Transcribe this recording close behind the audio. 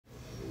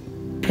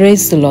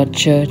Praise the Lord,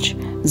 church.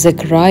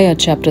 Zechariah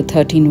chapter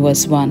 13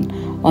 verse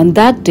 1. On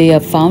that day a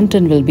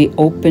fountain will be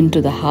opened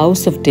to the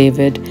house of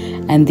David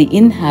and the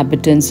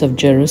inhabitants of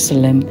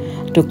Jerusalem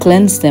to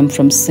cleanse them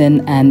from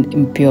sin and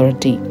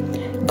impurity.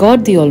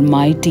 God the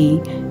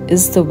Almighty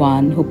is the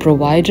one who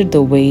provided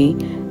the way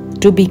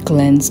to be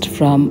cleansed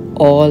from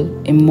all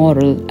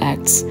immoral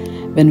acts.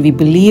 When we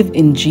believe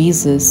in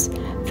Jesus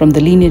from the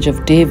lineage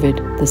of David,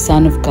 the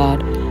Son of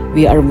God,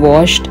 we are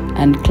washed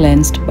and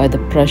cleansed by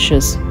the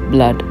precious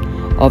blood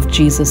of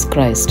Jesus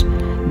Christ.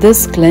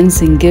 This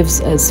cleansing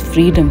gives us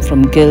freedom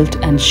from guilt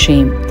and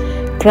shame.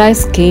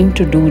 Christ came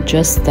to do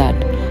just that.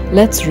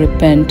 Let's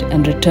repent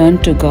and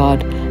return to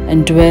God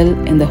and dwell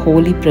in the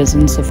holy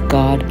presence of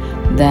God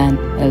than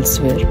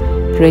elsewhere.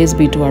 Praise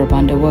be to our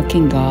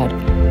wonder-working God.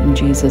 In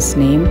Jesus'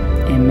 name,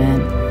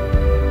 amen.